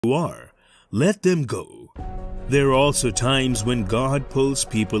you are. Let them go. There are also times when God pulls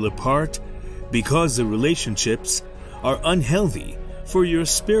people apart because the relationships are unhealthy for your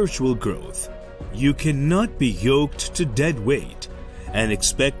spiritual growth. You cannot be yoked to dead weight and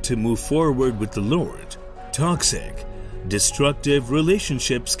expect to move forward with the Lord. Toxic, destructive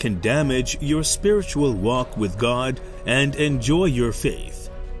relationships can damage your spiritual walk with God and enjoy your faith.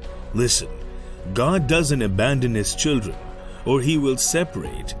 Listen, God doesn't abandon His children, or He will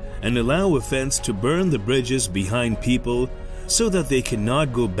separate and allow offense to burn the bridges behind people so that they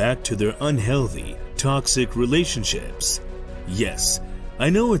cannot go back to their unhealthy, toxic relationships. Yes, I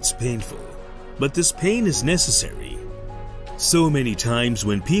know it's painful, but this pain is necessary. So many times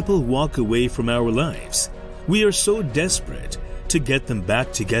when people walk away from our lives, we are so desperate to get them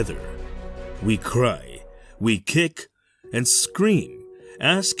back together. We cry, we kick, and scream,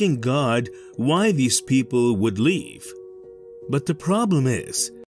 asking God why these people would leave. But the problem is,